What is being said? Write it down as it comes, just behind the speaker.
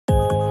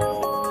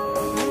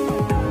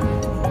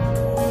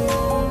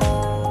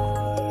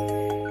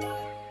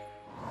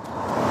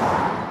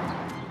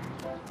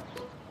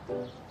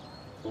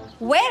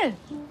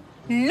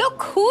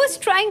Look who's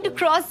trying to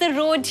cross the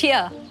road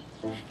here.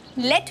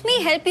 Let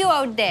me help you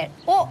out there.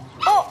 Oh.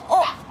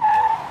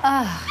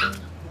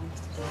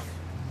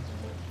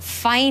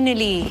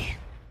 Finally.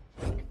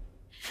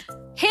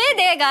 Hey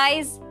there,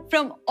 guys.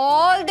 From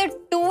all the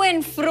to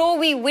and fro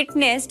we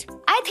witnessed,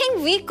 I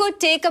think we could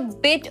take a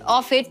bit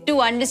of it to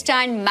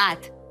understand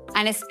math,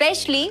 and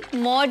especially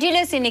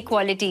modulus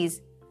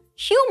inequalities.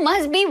 You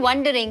must be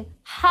wondering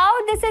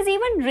how this is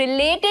even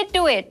related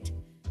to it.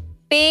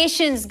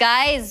 Patience,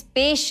 guys,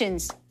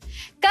 patience.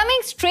 Coming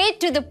straight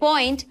to the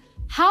point,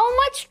 how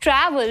much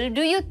travel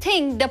do you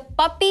think the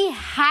puppy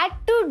had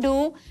to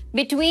do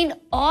between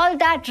all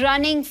that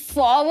running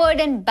forward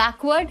and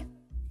backward?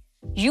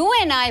 You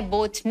and I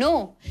both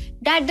know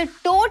that the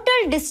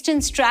total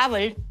distance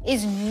traveled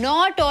is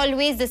not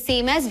always the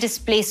same as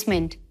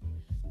displacement.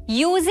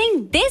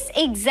 Using this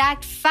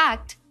exact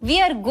fact,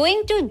 we are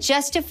going to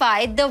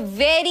justify the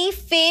very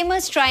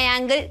famous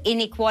triangle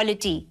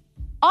inequality.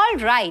 All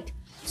right,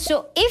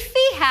 so if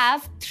we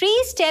have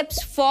 3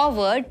 steps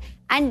forward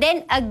and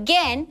then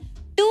again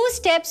 2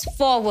 steps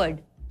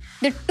forward,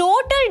 the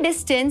total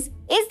distance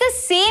is the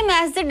same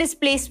as the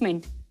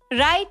displacement,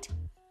 right?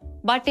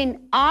 But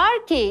in our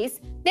case,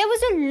 there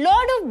was a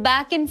lot of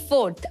back and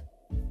forth.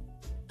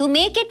 To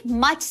make it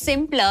much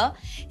simpler,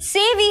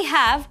 say we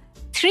have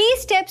 3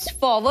 steps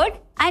forward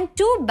and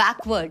 2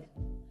 backward.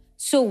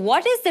 So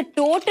what is the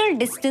total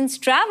distance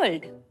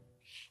traveled?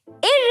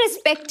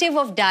 Irrespective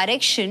of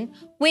direction,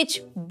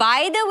 which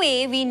by the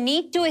way we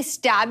need to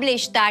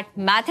establish that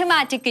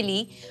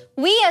mathematically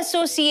we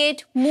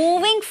associate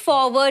moving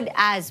forward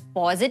as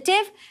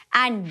positive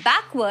and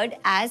backward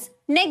as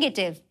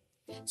negative.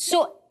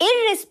 So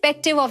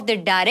irrespective of the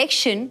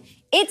direction,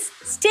 it's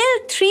still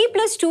 3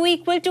 plus 2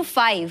 equal to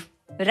 5,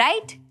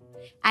 right?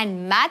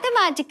 And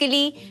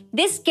mathematically,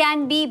 this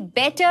can be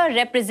better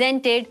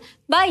represented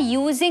by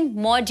using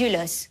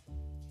modulus,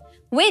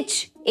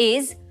 which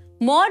is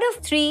mod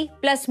of 3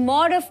 plus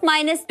mod of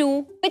minus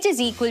 2, which is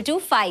equal to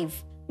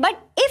 5. But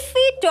if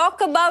we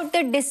talk about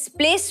the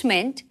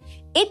displacement,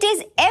 it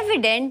is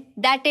evident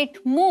that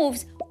it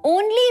moves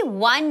only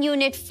 1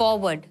 unit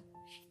forward.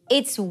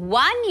 It's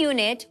 1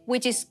 unit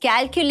which is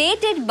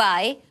calculated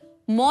by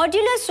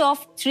modulus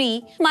of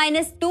 3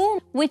 minus 2,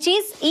 which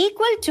is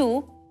equal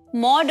to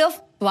mod of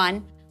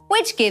 1,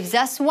 which gives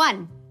us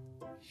 1.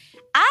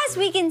 As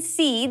we can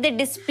see, the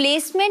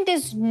displacement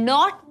is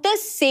not the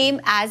same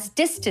as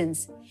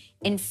distance.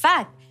 In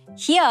fact,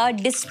 here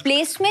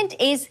displacement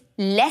is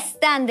less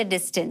than the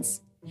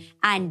distance.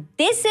 And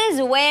this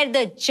is where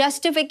the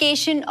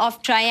justification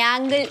of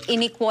triangle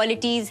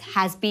inequalities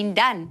has been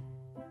done.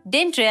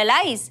 Didn't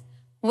realize?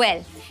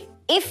 Well,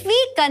 if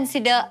we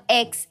consider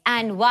x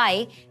and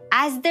y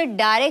as the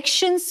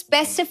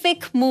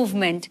direction-specific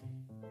movement,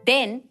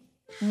 then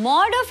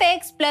mod of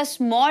x plus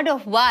mod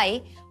of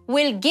y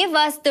will give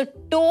us the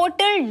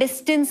total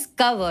distance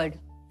covered.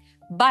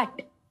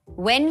 But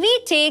when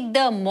we take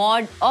the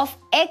mod of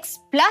x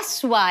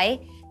plus y,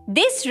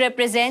 this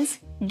represents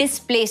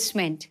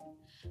displacement.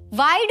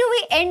 Why do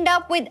we end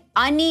up with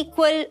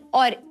unequal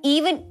or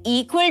even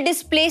equal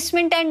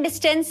displacement and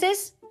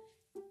distances?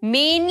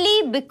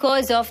 Mainly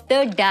because of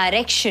the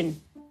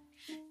direction.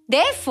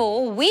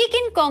 Therefore, we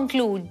can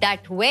conclude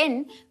that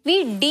when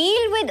we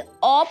deal with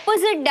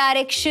opposite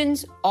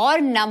directions or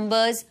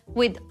numbers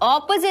with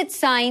opposite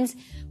signs,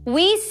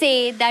 we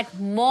say that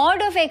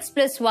mod of x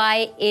plus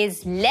y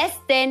is less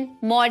than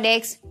mod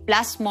x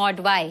plus mod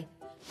y.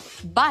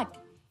 But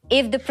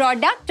if the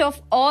product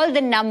of all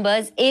the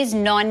numbers is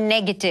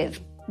non-negative,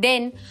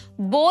 then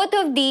both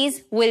of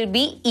these will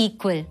be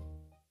equal.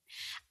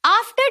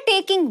 After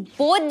taking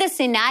both the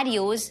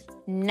scenarios,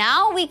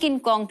 now we can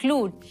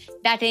conclude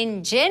that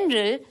in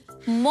general,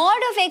 mod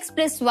of x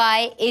plus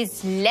y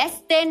is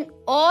less than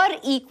or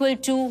equal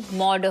to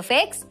mod of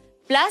x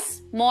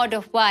plus mod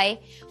of y,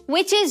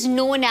 which is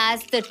known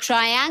as the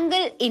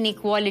triangle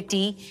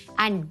inequality,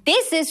 and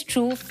this is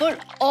true for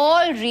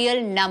all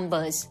real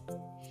numbers.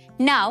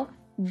 Now,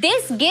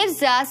 this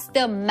gives us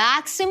the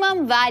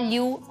maximum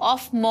value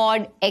of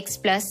mod x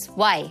plus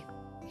y.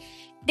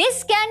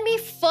 This can be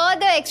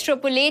further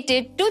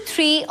extrapolated to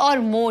 3 or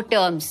more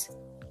terms.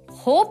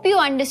 Hope you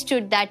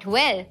understood that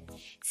well.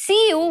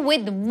 See you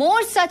with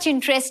more such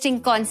interesting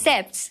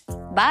concepts.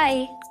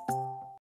 Bye.